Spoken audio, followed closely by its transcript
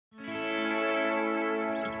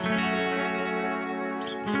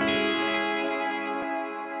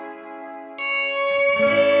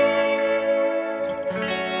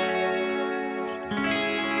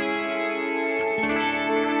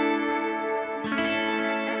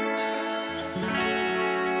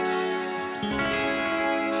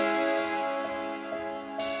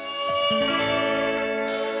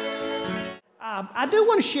do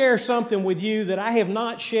want to share something with you that I have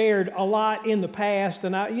not shared a lot in the past,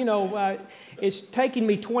 and it's taken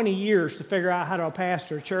me 20 years to figure out how to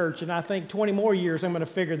pastor a church, and I think 20 more years I'm going to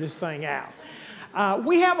figure this thing out.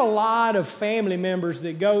 We have a lot of family members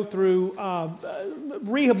that go through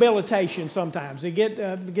rehabilitation sometimes. They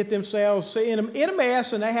get themselves in a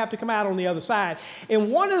mess, and they have to come out on the other side.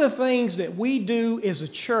 And one of the things that we do as a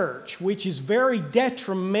church, which is very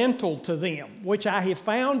detrimental to them, which I have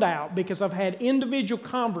found out because I've had individual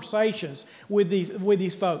conversations with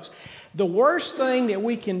these folks, the worst thing that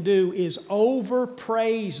we can do is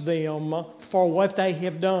overpraise them for what they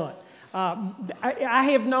have done. I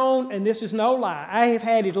have known, and this is no lie, I have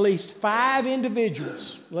had at least 5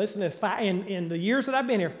 individuals, listen to 5, in the years that I've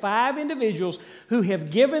been here, 5 individuals who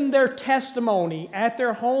have given their testimony at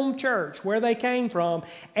their home church where they came from,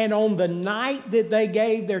 and on the night that they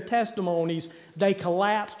gave their testimonies, they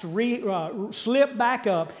collapsed, slipped back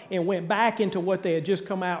up, and went back into what they had just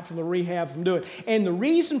come out from the rehab from doing. And the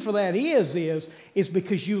reason for that is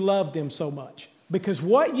because you love them so much. Because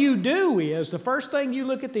what you do is, the first thing you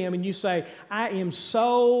look at them and you say, I am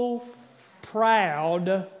so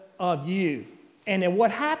proud of you. And then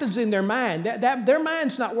what happens in their mind, their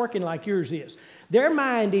mind's not working like yours is. Their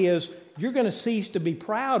mind is, you're going to cease to be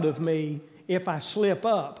proud of me if I slip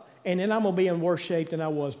up, and then I'm going to be in worse shape than I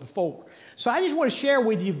was before. So I just want to share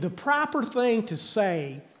with you the proper thing to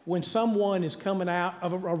say when someone is coming out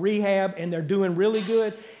of a rehab and they're doing really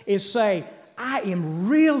good is say, I am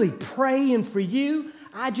really praying for you.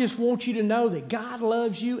 I just want you to know that God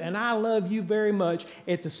loves you and I love you very much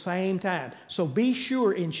at the same time. So be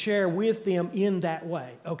sure and share with them in that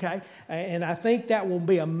way, okay? And I think that will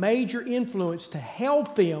be a major influence to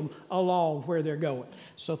help them along where they're going.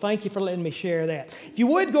 So thank you for letting me share that. If you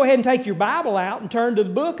would, go ahead and take your Bible out and turn to the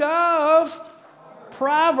book of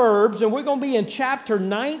Proverbs, and we're going to be in chapter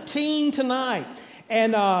 19 tonight.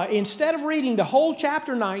 And instead of reading the whole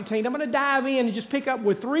chapter 19, I'm going to dive in and just pick up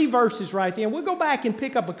with 3 verses right there. And we'll go back and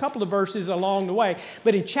pick up a couple of verses along the way.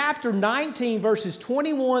 But in chapter 19, verses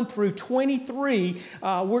 21 through 23,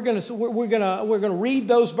 we're going to read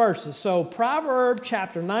those verses. So Proverbs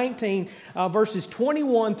chapter 19, verses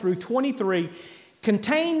 21 through 23.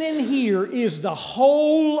 Contained in here is the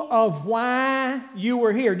whole of why you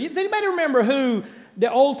were here. Does anybody remember who the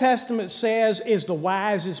Old Testament says is the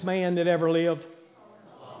wisest man that ever lived?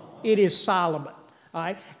 It is Solomon. All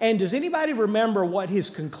right? And does anybody remember what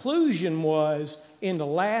his conclusion was in the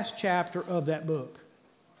last chapter of that book?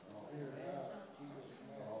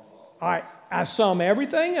 All right, I sum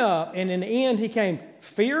everything up, and in the end he came,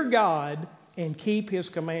 fear God and keep his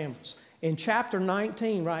commandments. In chapter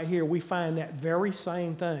 19 right here, we find that very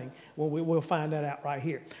same thing. Well, we'll find that out right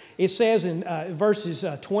here. It says in verses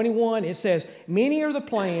 21, it says, many are the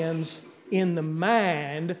plans in the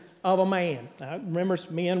mind of a man. Now, remember,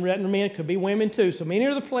 men could be women too. So many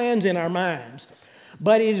are the plans in our minds.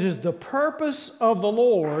 But it is the purpose of the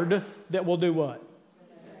Lord that will do what?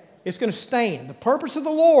 It's going to stand. The purpose of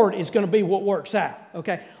the Lord is going to be what works out.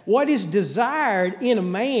 Okay? What is desired in a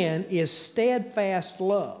man is steadfast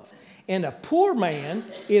love. And a poor man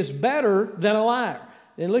is better than a liar.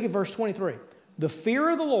 Then look at verse 23. The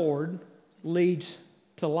fear of the Lord leads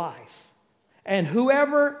to life. And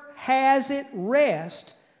whoever has it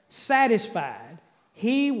rest satisfied,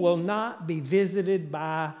 he will not be visited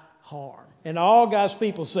by harm. And all God's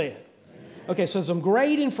people said. Okay, so some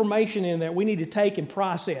great information in there we need to take and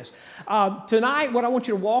process. Tonight, what I want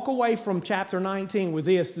you to walk away from chapter 19 with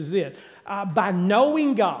this is this. By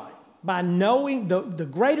knowing God, by knowing, the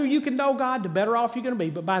greater you can know God, the better off you're going to be.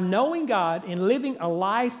 But by knowing God and living a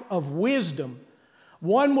life of wisdom,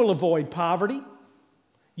 one will avoid poverty,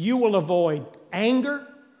 you will avoid anger,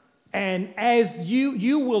 and as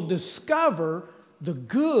you will discover the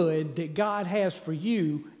good that God has for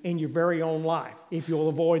you in your very own life, if you'll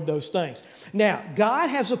avoid those things. Now, God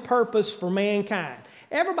has a purpose for mankind.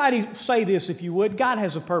 Everybody say this if you would. God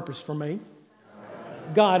has a purpose for me.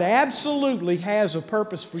 God absolutely has a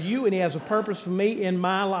purpose for you, and He has a purpose for me in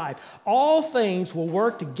my life. All things will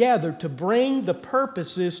work together to bring the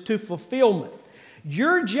purposes to fulfillment.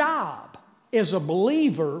 Your job as a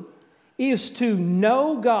believer is to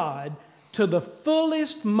know God to the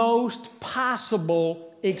fullest, most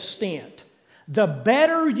possible extent. The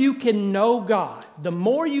better you can know God, the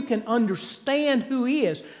more you can understand who He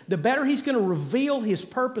is, the better He's going to reveal His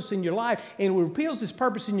purpose in your life. And when He reveals His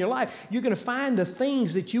purpose in your life, you're going to find the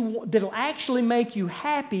things that'll actually make you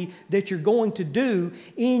happy that you're going to do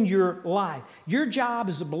in your life. Your job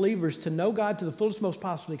as a believer is to know God to the fullest, most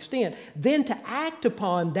possible extent, then to act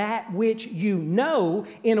upon that which you know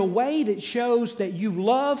in a way that shows that you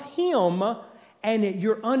love Him and that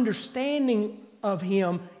you're understanding of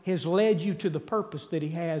Him has led you to the purpose that He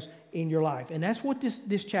has in your life. And that's what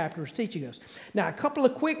this chapter is teaching us. Now, a couple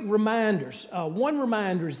of quick reminders. One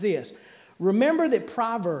reminder is this. Remember that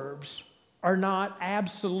Proverbs are not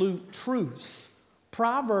absolute truths.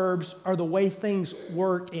 Proverbs are the way things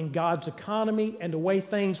work in God's economy and the way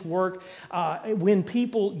things work when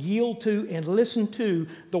people yield to and listen to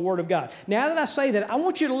the Word of God. Now that I say that, I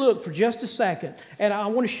want you to look for just a second, and I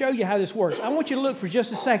want to show you how this works. I want you to look for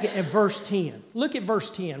just a second at verse 10. Look at verse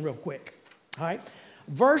 10 real quick. All right?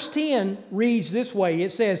 Verse 10 reads this way.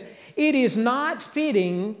 It says, "It is not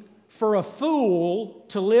fitting for a fool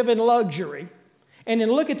to live in luxury." And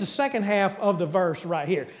then look at the second half of the verse right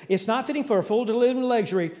here. It's not fitting for a fool to live in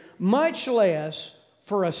luxury, much less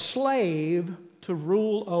for a slave to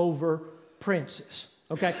rule over princes.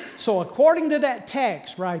 Okay? So according to that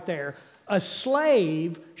text right there, a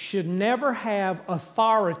slave should never have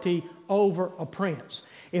authority over a prince.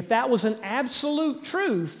 If that was an absolute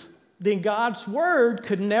truth, then God's Word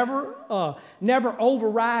could never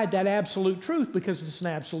override that absolute truth because it's an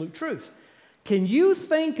absolute truth. Can you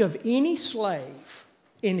think of any slave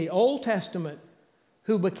in the Old Testament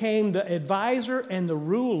who became the advisor and the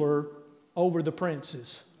ruler over the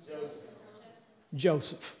princes?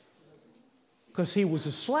 Joseph. Because he was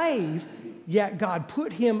a slave, yet God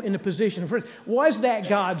put him in a position of prince. Was that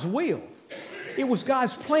God's will? It was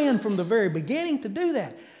God's plan from the very beginning to do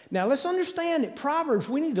that. Now, let's understand that Proverbs,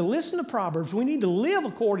 we need to listen to Proverbs. We need to live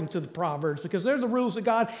according to the Proverbs because they're the rules that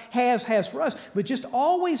God has for us. But just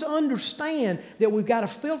always understand that we've got to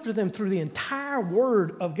filter them through the entire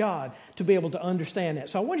Word of God to be able to understand that.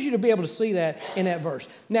 So I want you to be able to see that in that verse.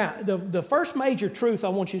 Now, the first major truth I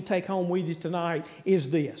want you to take home with you tonight is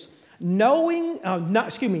this. Knowledge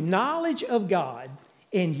of God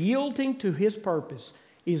and yielding to His purpose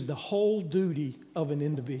is the whole duty of an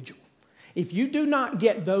individual. If you do not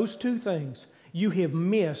get those two things, you have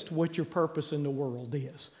missed what your purpose in the world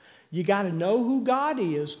is. You got to know who God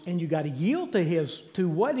is, and you got to yield to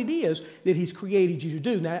what it is that He's created you to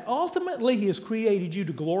do. Now, ultimately, He has created you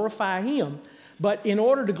to glorify Him, but in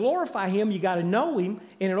order to glorify Him, you got to know Him,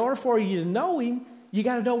 and in order for you to know Him, you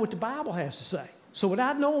got to know what the Bible has to say. So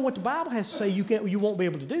without knowing what the Bible has to say, you won't be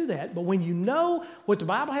able to do that. But when you know what the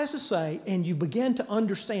Bible has to say and you begin to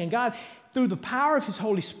understand God, through the power of His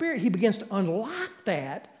Holy Spirit, He begins to unlock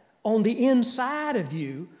that on the inside of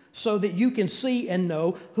you so that you can see and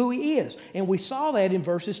know who He is. And we saw that in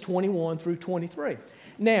verses 21 through 23.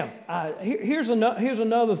 Now, here's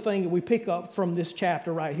another thing that we pick up from this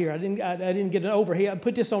chapter right here. I didn't get an overhead. I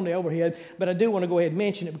put this on the overhead, but I do want to go ahead and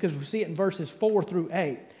mention it because we see it in verses 4 through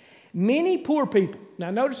 8. Many poor people.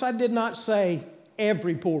 Now, notice I did not say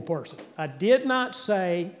every poor person. I did not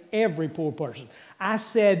say every poor person. I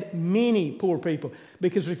said many poor people.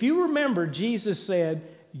 Because if you remember, Jesus said,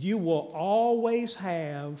 you will always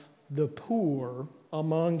have the poor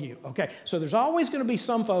among you. Okay, so there's always going to be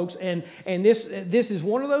some folks, and this is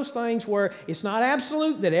one of those things where it's not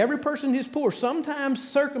absolute that every person is poor. Sometimes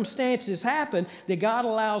circumstances happen that God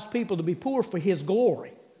allows people to be poor for His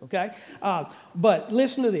glory. Okay? But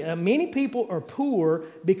listen to this. Many people are poor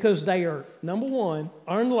because they are, number one,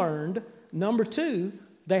 unlearned. Number two,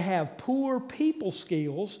 they have poor people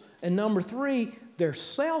skills. And number three, they're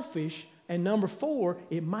selfish. And number four,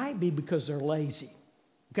 it might be because they're lazy.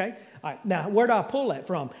 Okay? All right. Now, where do I pull that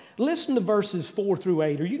from? Listen to verses 4 through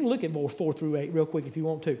 8, or you can look at 4 through 8 real quick if you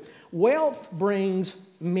want to. Wealth brings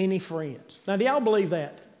many friends. Now, do y'all believe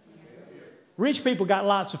that? Rich people got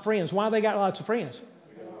lots of friends. Why they got lots of friends?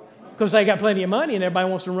 Because they got plenty of money and everybody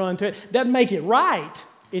wants to run to it. Doesn't make it right.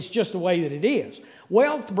 It's just the way that it is.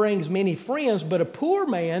 Wealth brings many friends, but a poor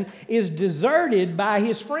man is deserted by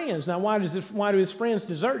his friends. Now, why do his friends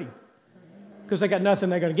desert him? Because they got nothing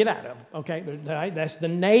they're going to get out of him. Okay, that's the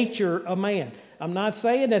nature of man. I'm not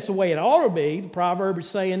saying that's the way it ought to be. The proverb is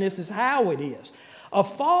saying this is how it is. A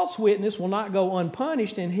false witness will not go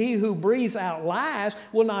unpunished, and he who breathes out lies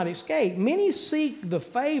will not escape. Many seek the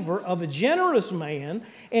favor of a generous man,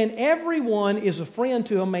 and everyone is a friend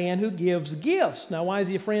to a man who gives gifts. Now, why is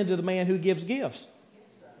he a friend to the man who gives gifts?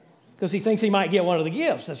 Because he thinks he might get one of the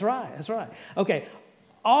gifts. That's right. Okay.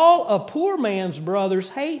 All a poor man's brothers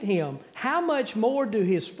hate him. How much more do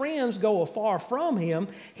his friends go afar from him?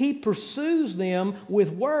 He pursues them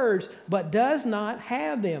with words, but does not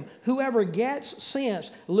have them. Whoever gets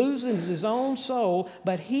sense loses his own soul,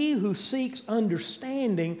 but he who seeks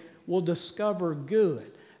understanding will discover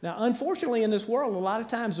good. Now, unfortunately, in this world, a lot of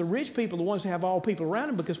times the rich people are the ones who have all people around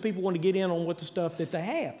them because people want to get in on what the stuff that they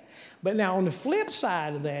have. But now, on the flip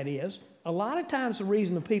side of that is, a lot of times the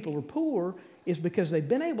reason the people are poor is because they've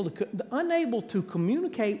been unable to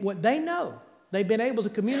communicate what they know They've been able to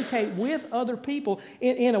communicate with other people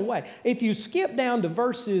in a way. If you skip down to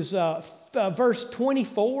verse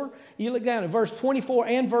 24, you look down at verse 24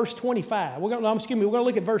 and verse 25. We're going to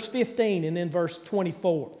look at verse 15 and then verse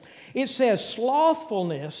 24. It says,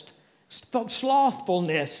 slothfulness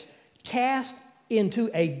cast into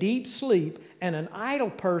a deep sleep, and an idle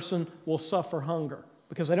person will suffer hunger.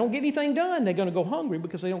 Because they don't get anything done, they're going to go hungry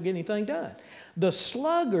because they don't get anything done. The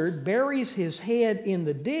sluggard buries his head in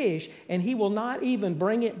the dish, and he will not even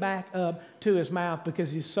bring it back up to his mouth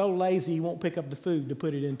because he's so lazy he won't pick up the food to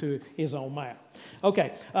put it into his own mouth.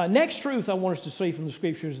 Okay, next truth I want us to see from the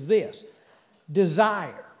Scriptures is this.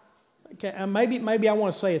 Desire. Okay, maybe I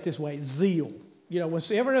want to say it this way, zeal. You know,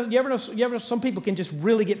 you ever know some people can just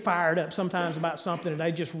really get fired up sometimes about something, and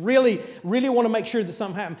they just really, really want to make sure that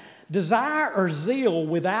something happens. Desire or zeal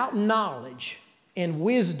without knowledge and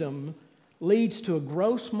wisdom leads to a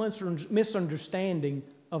gross misunderstanding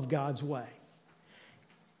of God's way.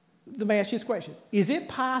 Let me ask you this question. Is it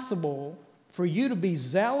possible for you to be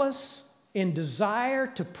zealous in desire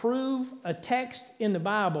to prove a text in the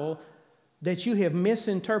Bible that you have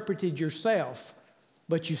misinterpreted yourself,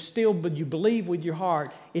 but you believe with your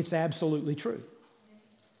heart it's absolutely true?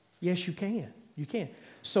 Yes, you can. You can.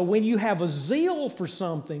 So when you have a zeal for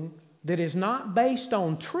something that is not based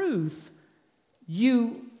on truth,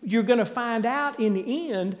 you're going to find out in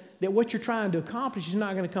the end that what you're trying to accomplish is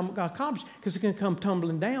not going to come accomplished because it's going to come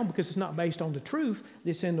tumbling down because it's not based on the truth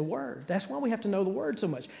that's in the Word. That's why we have to know the Word so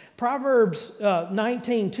much. Proverbs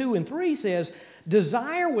 19:2 and 3 says,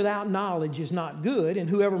 desire without knowledge is not good, and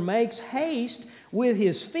whoever makes haste with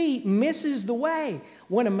his feet misses the way.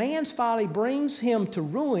 When a man's folly brings him to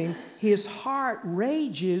ruin, his heart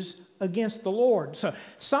rages against the Lord. So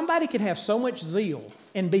somebody could have so much zeal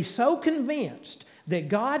and be so convinced that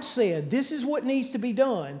God said this is what needs to be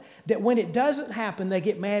done, that when it doesn't happen, they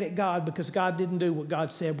get mad at God because God didn't do what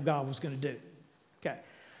God said God was going to do. Okay.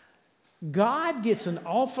 God gets an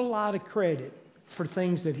awful lot of credit for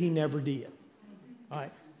things that He never did. All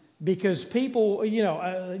right. Because people,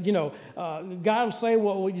 God will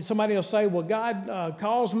say, somebody will say, well, God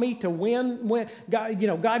calls me to win.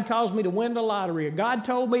 God calls me to win the lottery. Or God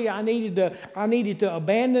told me I needed to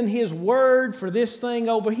abandon His word for this thing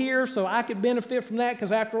over here so I could benefit from that.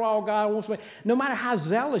 Because after all, God wants me. No matter how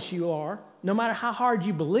zealous you are, no matter how hard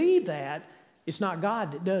you believe that, it's not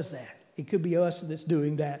God that does that. It could be us that's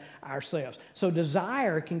doing that ourselves. So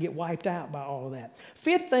desire can get wiped out by all of that.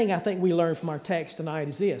 Fifth thing I think we learn from our text tonight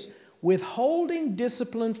is this. Withholding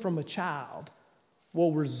discipline from a child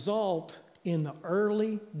will result in the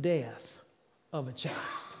early death of a child.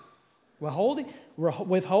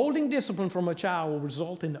 Withholding discipline from a child will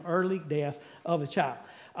result in the early death of a child.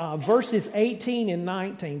 Verses 18 and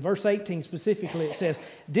 19, verse 18 specifically, it says,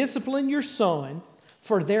 discipline your son,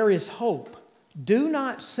 for there is hope. Do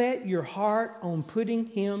not set your heart on putting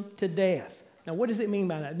him to death. Now, what does it mean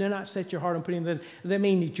by that? Do not set your heart on putting him to death. Does that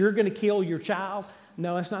mean that you're going to kill your child?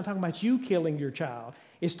 No, it's not talking about you killing your child.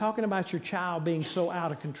 It's talking about your child being so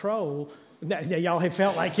out of control. Y'all have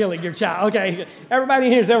felt like killing your child. Okay, everybody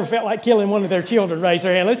here has ever felt like killing one of their children? Raise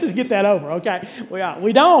their hand. Let's just get that over, okay?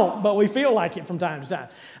 We don't, but we feel like it from time to time.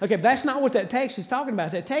 Okay, but that's not what that text is talking about.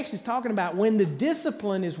 That text is talking about when the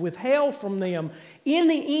discipline is withheld from them, in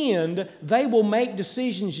the end, they will make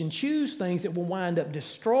decisions and choose things that will wind up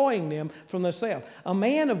destroying them from themselves. A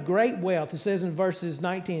man of great wealth, it says in verses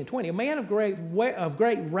 19 and 20, a man of great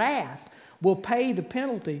wrath will pay the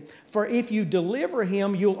penalty, for if you deliver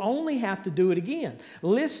him, you'll only have to do it again.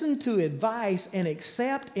 Listen to advice and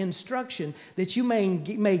accept instruction that you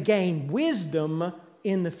may gain wisdom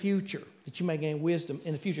in the future. That you may gain wisdom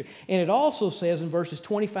in the future. And it also says in verses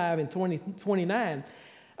 25 and 29,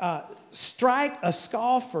 strike a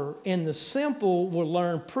scoffer, and the simple will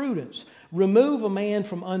learn prudence. Remove a man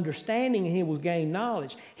from understanding, and he will gain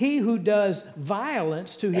knowledge. He who does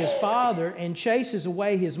violence to his father and chases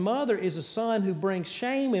away his mother is a son who brings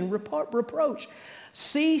shame and reproach.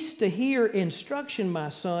 Cease to hear instruction, my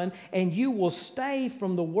son, and you will stay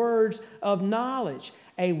from the words of knowledge.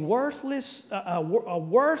 A worthless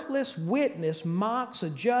witness mocks a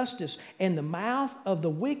justice, and the mouth of the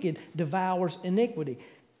wicked devours iniquity.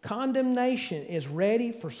 Condemnation is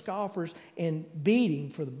ready for scoffers and beating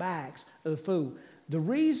for the backs of the fool. The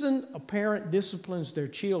reason a parent disciplines their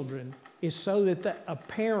children is so that a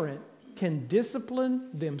parent can discipline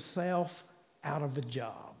themselves out of a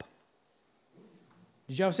job.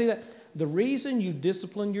 Did y'all see that? The reason you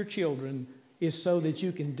discipline your children is so that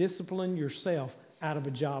you can discipline yourself out of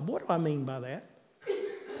a job. What do I mean by that?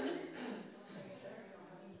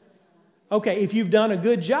 Okay, if you've done a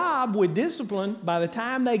good job with discipline, by the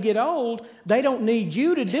time they get old, they don't need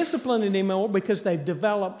you to discipline them anymore because they've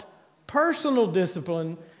developed personal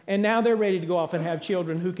discipline, and now they're ready to go off and have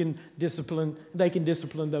children who can discipline, they can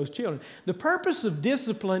discipline those children. The purpose of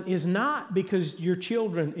discipline is not because your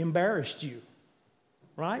children embarrassed you,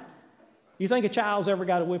 right? You think a child's ever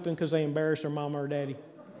got a whipping because they embarrassed their mama or daddy?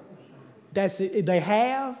 That's it. They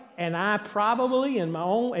have, and I probably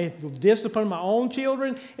disciplined my own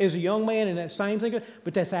children as a young man in that same thing,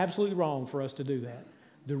 but that's absolutely wrong for us to do that.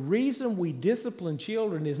 The reason we discipline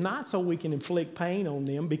children is not so we can inflict pain on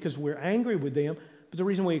them because we're angry with them, but the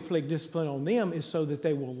reason we inflict discipline on them is so that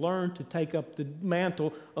they will learn to take up the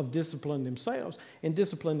mantle of discipline themselves and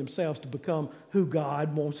discipline themselves to become who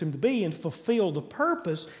God wants them to be and fulfill the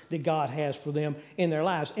purpose that God has for them in their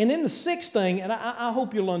lives. And then the sixth thing, and I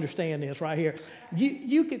hope you'll understand this right here.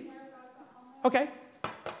 You could, okay.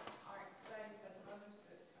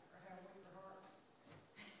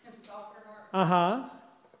 Uh-huh.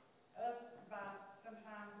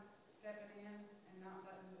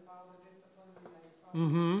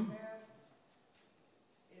 Mm-hmm.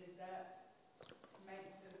 Is that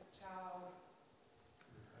make the child,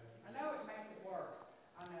 I know it makes it worse,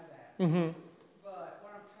 I know that. Mm-hmm. But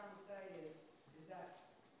what I'm trying to say is that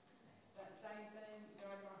same thing, do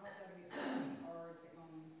I going to hope that be or is it going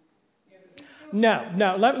to,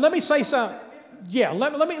 No, let me say something. Yeah,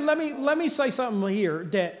 let me say something here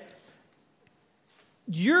that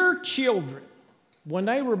your children, when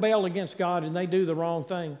they rebel against God and they do the wrong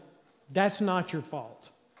thing, that's not your fault.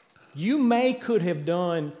 You could have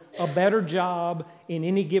done a better job in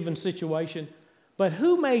any given situation, but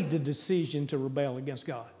who made the decision to rebel against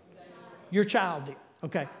God? Your child did.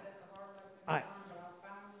 Okay. All right.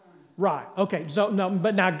 Right. Okay. So no,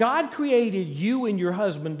 but now God created you and your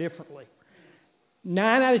husband differently.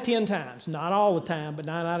 9 out of 10 times, not all the time, but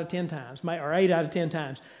 9 out of 10 times, or 8 out of 10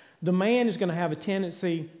 times, the man is going to have a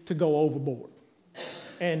tendency to go overboard.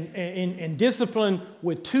 And discipline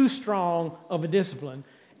with too strong of a discipline.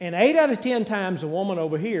 And 8 out of 10 times, a woman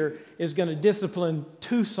over here is going to discipline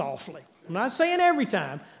too softly. I'm not saying every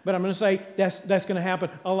time, but I'm going to say that's going to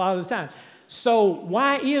happen a lot of the time. So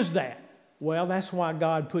why is that? Well, that's why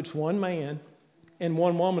God puts one man and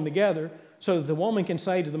one woman together so that the woman can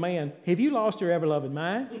say to the man, have you lost your ever-loving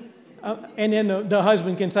mind? And then the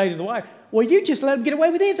husband can say to the wife, well, you just let them get away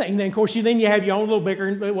with anything. And then, of course, you have your own little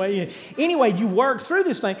bickering way. Anyway, you work through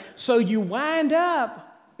this thing. So you wind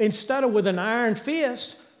up, instead of with an iron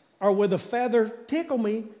fist or with a feather tickle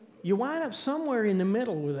me, you wind up somewhere in the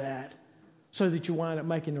middle with that so that you wind up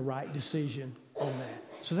making the right decision on that.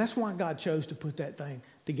 So that's why God chose to put that thing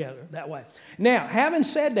together that way. Now, having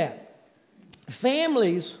said that,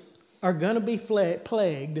 families are going to be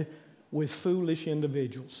plagued with foolish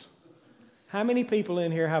individuals. How many people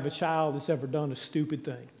in here have a child that's ever done a stupid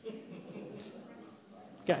thing?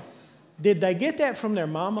 Okay. Did they get that from their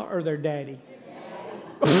mama or their daddy?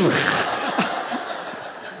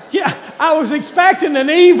 Yeah, I was expecting an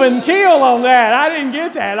even kill on that. I didn't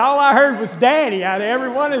get that. All I heard was daddy out of every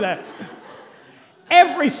one of those.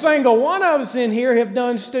 Every single one of us in here have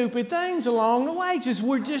done stupid things along the way.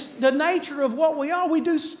 We're just the nature of what we are. We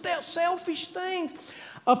do selfish things.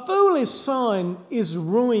 A foolish son is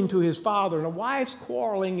ruin to his father, and a wife's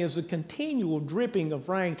quarreling is a continual dripping of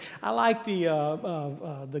rain. I like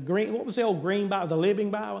the green. What was the old green Bible? The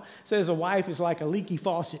Living Bible it says a wife is like a leaky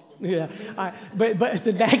faucet. Yeah, but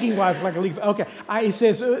the nagging wife is like a leaky. Okay, it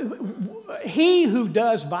says he who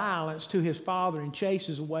does violence to his father and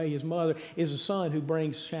chases away his mother is a son who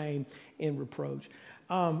brings shame and reproach.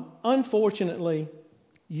 Unfortunately,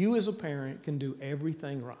 you as a parent can do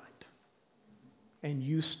everything right. And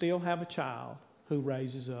you still have a child who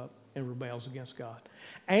raises up and rebels against God.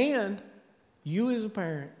 And you as a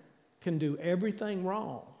parent can do everything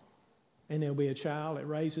wrong. And there'll be a child that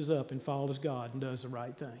raises up and follows God and does the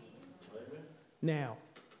right thing. Amen. Now,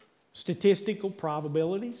 statistical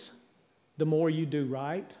probabilities, the more you do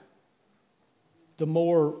right, the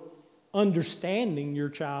more understanding your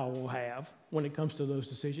child will have when it comes to those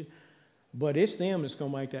decisions. But it's them that's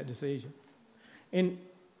going to make that decision. And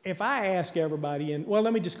if I ask everybody,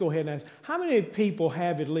 let me just go ahead and ask, how many people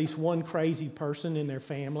have at least one crazy person in their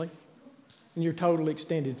family, in your total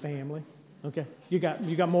extended family? Okay, you got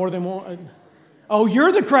more than one? Oh,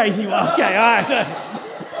 you're the crazy one. Okay, all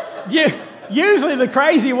right. Usually the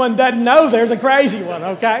crazy one doesn't know they're the crazy one,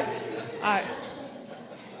 okay? All right.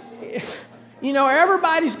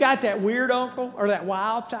 Everybody's got that weird uncle or that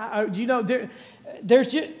wild child.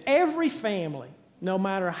 There's just every family. No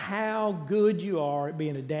matter how good you are at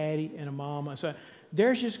being a daddy and a mama, so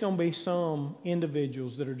there's just going to be some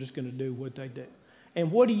individuals that are just going to do what they do.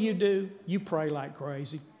 And what do? You pray like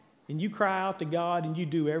crazy. And you cry out to God and you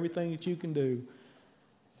do everything that you can do.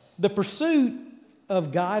 The pursuit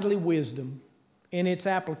of godly wisdom and its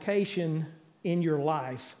application in your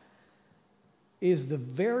life is the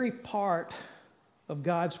very part of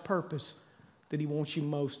God's purpose that He wants you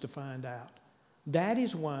most to find out. That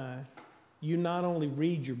is why you not only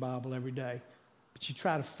read your Bible every day, but you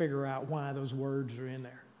try to figure out why those words are in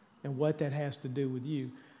there and what that has to do with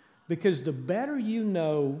you. Because the better you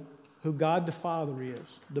know who God the Father is,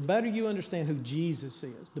 the better you understand who Jesus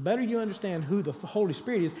is, the better you understand who the Holy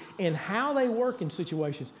Spirit is and how they work in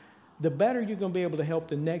situations, the better you're going to be able to help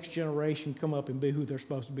the next generation come up and be who they're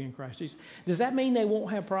supposed to be in Christ Jesus. Does that mean they won't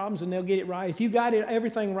have problems and they'll get it right? If you got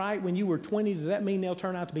everything right when you were 20, does that mean they'll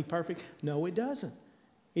turn out to be perfect? No, it doesn't.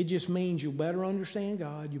 It just means you'll better understand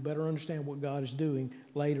God. You better understand what God is doing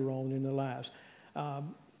later on in their lives.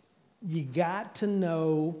 You got to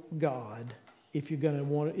know God if you're going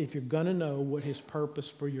to know what His purpose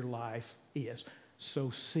for your life is. So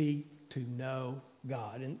seek to know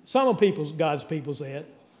God. And some of God's people say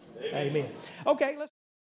it. Amen. Okay, let's